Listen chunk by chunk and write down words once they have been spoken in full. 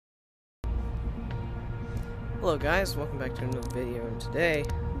Hello guys, welcome back to another video, and today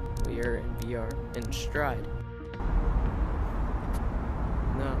we are in VR in Stride.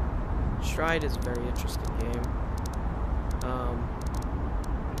 Now, Stride is a very interesting game.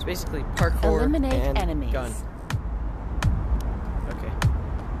 It's basically parkour Eliminate and enemies. gun. Okay.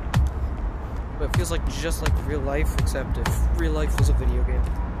 But it feels like just like real life, except if real life was a video game.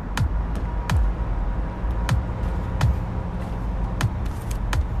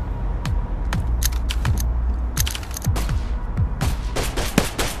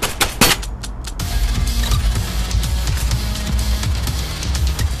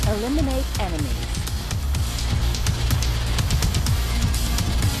 Eliminate enemies.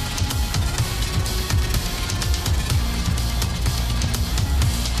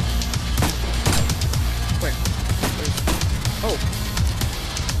 Where? Oh.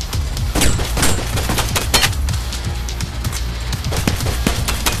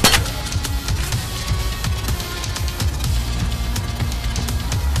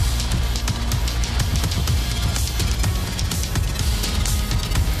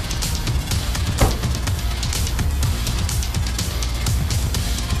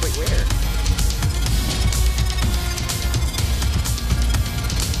 Wait, where?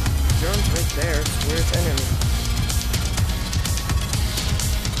 Drone's right there. Where's enemy?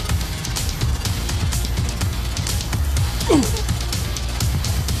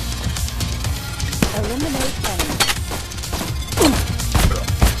 Eliminate enemies.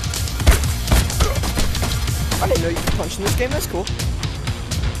 I didn't know you could punch in this game. That's cool.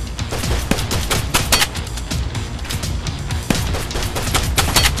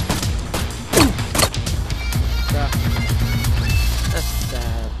 Bruh. That's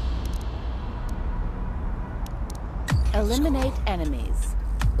sad. Eliminate enemies.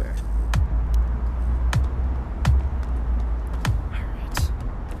 Where? Alright.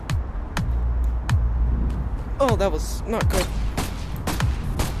 Oh, that was not good.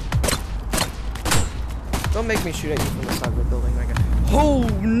 Don't make me shoot at you from the side of the building, my guy. Oh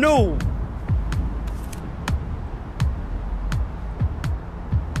no!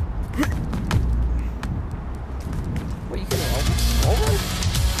 What, you getting all right?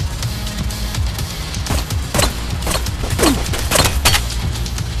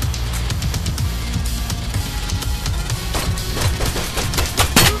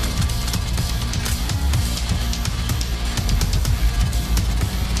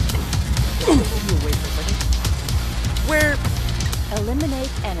 Wait for a second. Where?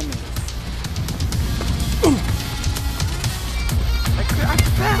 Eliminate enemies. I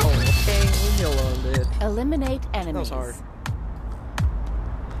fell. Okay, leave me alone, dude. Eliminate enemies. That was hard.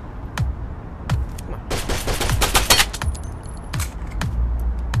 Come on.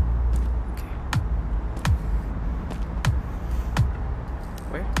 Okay.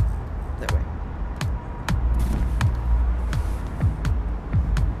 Where? That way.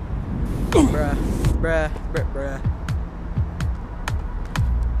 Bruh.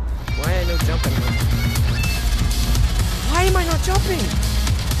 Why ain't no jumping? Why am I not jumping?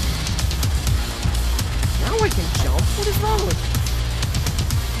 Now I can jump. What is wrong with me?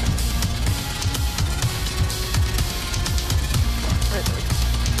 Alright, there we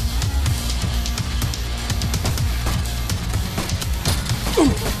go.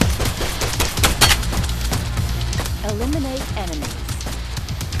 Eliminate enemies.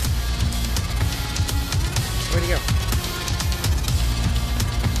 Where'd he go?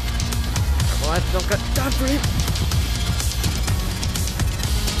 Well, I don't got time for him.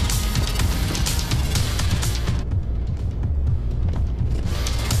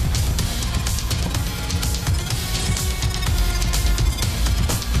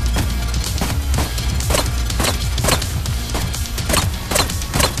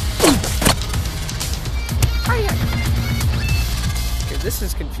 Okay, this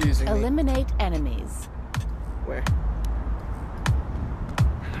is confusing me. Eliminate enemies. Where?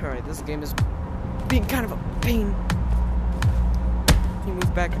 Alright, this game is being kind of a pain. He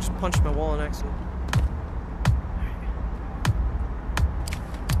moved back and just punched my wall on accident.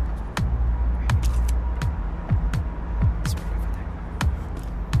 It's right over there.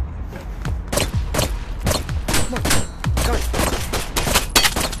 Come on, go.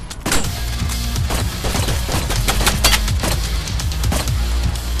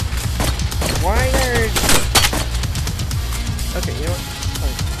 Why nerd? Okay, you know what?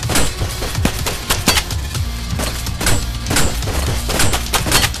 Fine.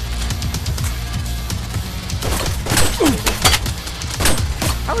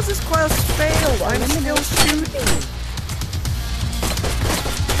 How is this class failed? I'm still shooting.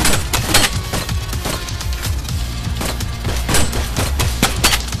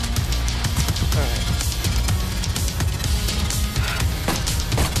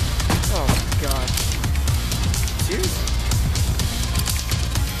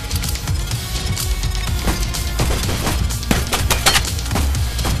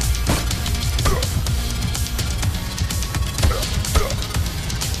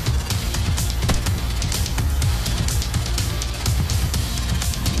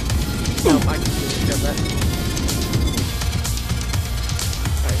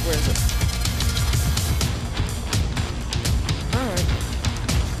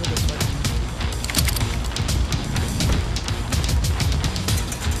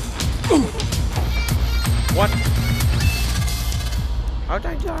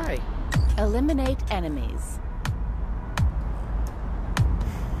 die. Eliminate enemies.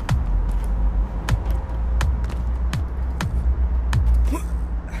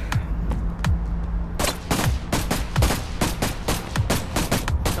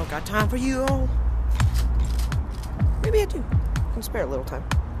 Don't got time for you all. Maybe I do. Can spare a little time.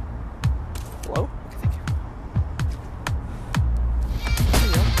 Hello? Okay, thank you. There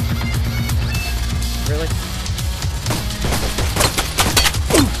you go. Really?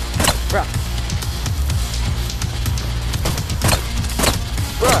 Bruh.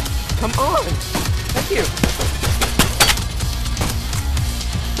 Bruh, come on! Thank you.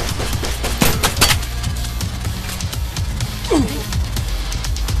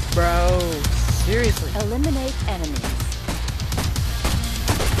 Bro, seriously. Eliminate enemies.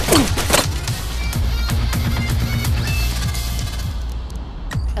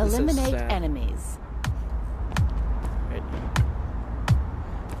 Eliminate sad. enemies. Right.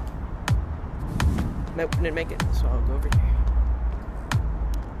 Nope, didn't make it, so I'll go over here.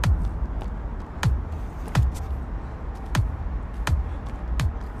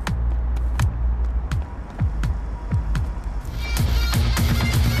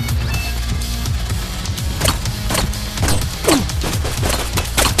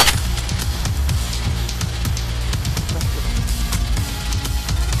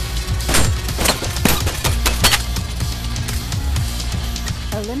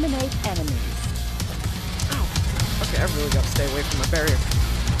 Eliminate enemies. Ow. Okay, I really gotta stay away from my barrier.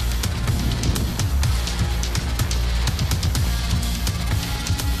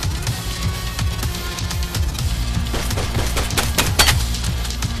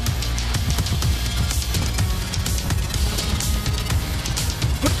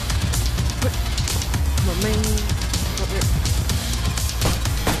 My main. Over here.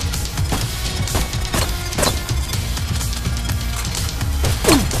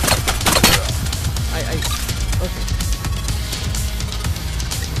 Okay.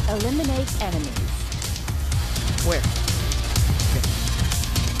 Eliminate enemies. Where? Okay.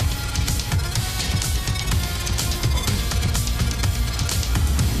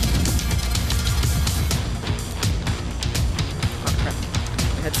 Oh crap.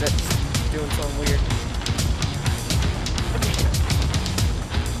 My headset's doing something weird. Okay.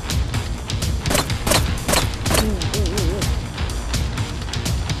 Ooh, ooh, ooh, ooh.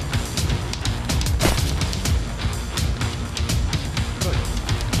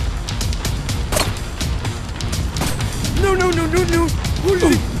 No, no, no, no, no!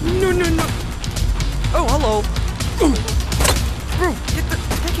 Holy! No, no, no! Oh, hello! Bro, get the...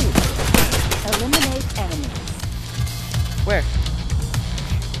 Thank you! Eliminate enemies. Where?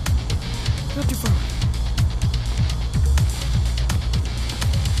 Not too far.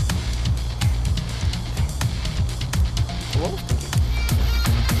 Hello? Thank you.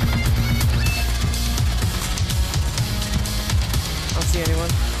 I don't see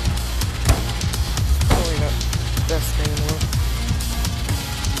anyone. Probably not the best thing in the world.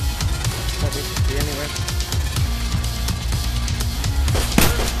 Probably could be anywhere.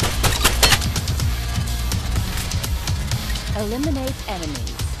 Eliminate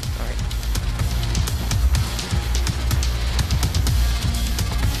enemies. Alright.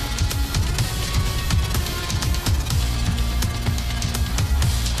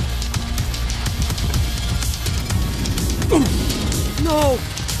 No!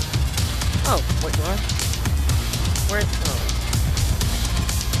 Oh, wait, what? Where? Oh.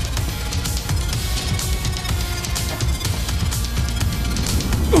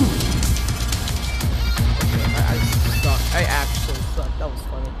 Okay, I suck. I actually suck. That was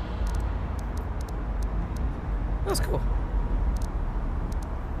funny. That was cool.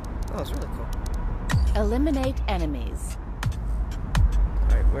 That was really cool. Eliminate enemies.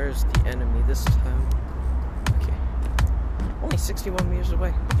 Alright, where's the enemy this time? Okay. Only 61 meters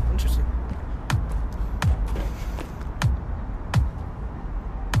away. Interesting.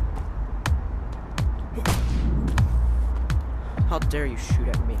 How dare you shoot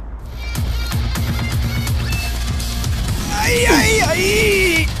at me? Ay, ay,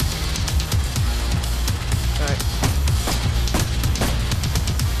 ay! Alright.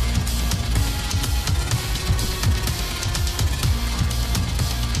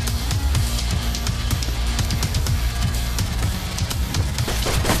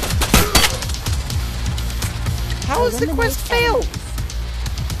 How is the Eliminate quest failed? enemies.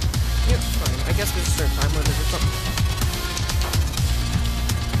 Yeah, fine. I guess there's a certain time limit or something.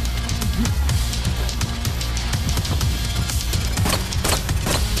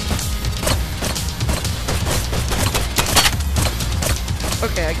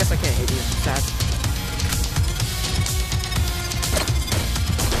 Okay, I guess I can't hate you. Sad.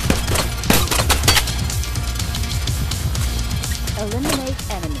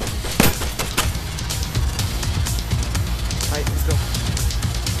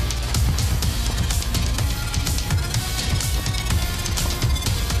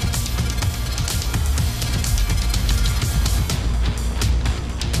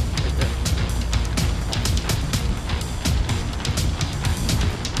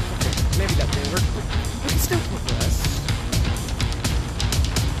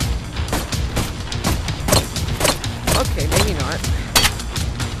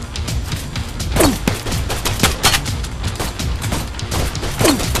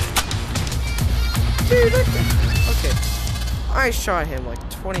 I shot him like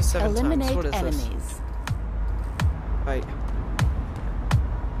 27 Eliminate times. What is enemies. this? Right.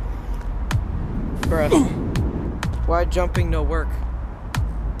 Bruh. Why jumping no work?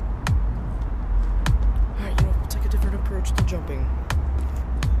 Alright, you know, we'll take a different approach to jumping.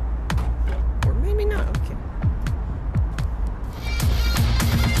 Or maybe not, okay.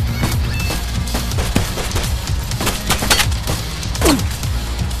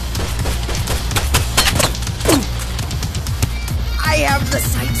 I have the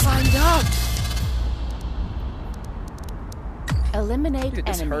sights lined up! Eliminate Dude,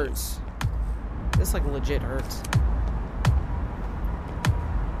 this enemies. hurts. This like legit hurts.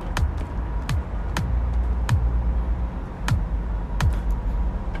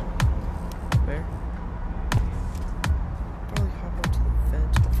 Where? Probably hop up to the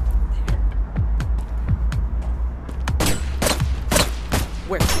vent. There.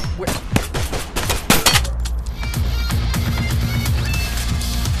 Where?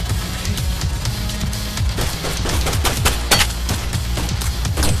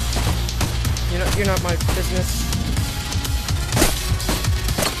 You're not my business.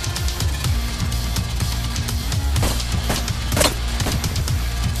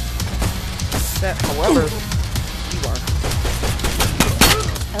 Set, however, you are.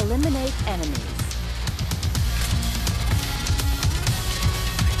 Eliminate enemies.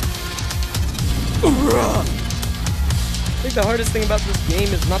 I think the hardest thing about this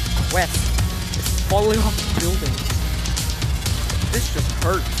game is not the quest. It's falling off buildings. This just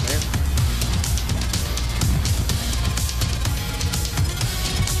hurts, man.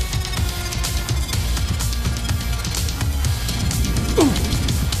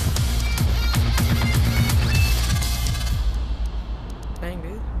 Dang,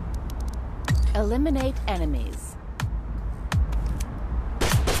 dude. Eliminate enemies.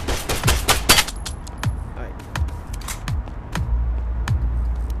 Alright.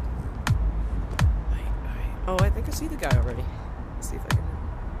 Oh, I think I see the guy already. Let's see if I can.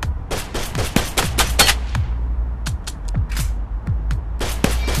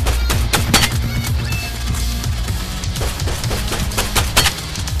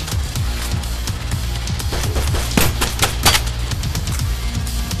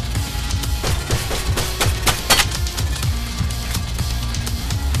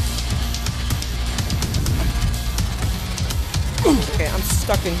 Okay, I'm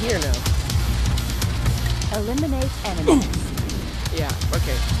stuck in here now. Eliminate enemies. Yeah,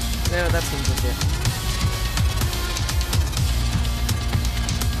 okay. No, that seems legit.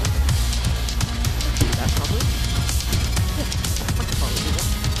 That probably? Yeah, I could probably do that.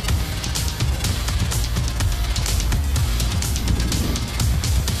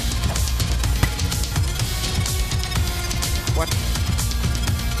 What?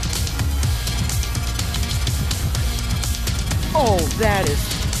 Oh, that is...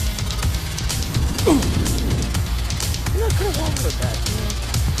 I'm not gonna walk with that, you know?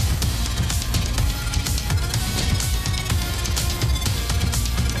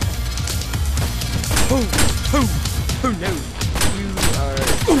 Oh no! You are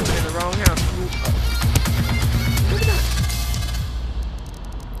in the wrong house. Look at that!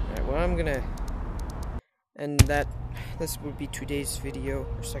 Alright, well, I'm gonna end that. This would be today's video,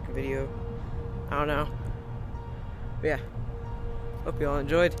 or second video. I don't know. But yeah. Hope you all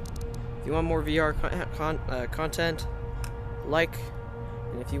enjoyed. If you want more VR content, like,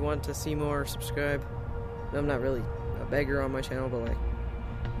 and if you want to see more, subscribe. I'm not really a beggar on my channel, but like,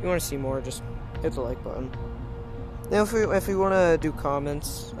 if you want to see more, just hit the like button. Now, if you want to do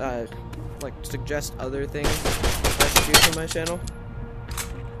comments, like suggest other things I should do for my channel,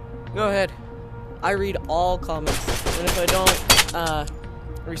 go ahead. I read all comments, and if I don't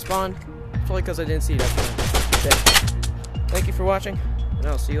respond, it's probably because I didn't see it. Thank you for watching, and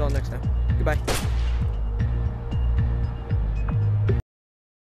I'll see you all next time. Goodbye.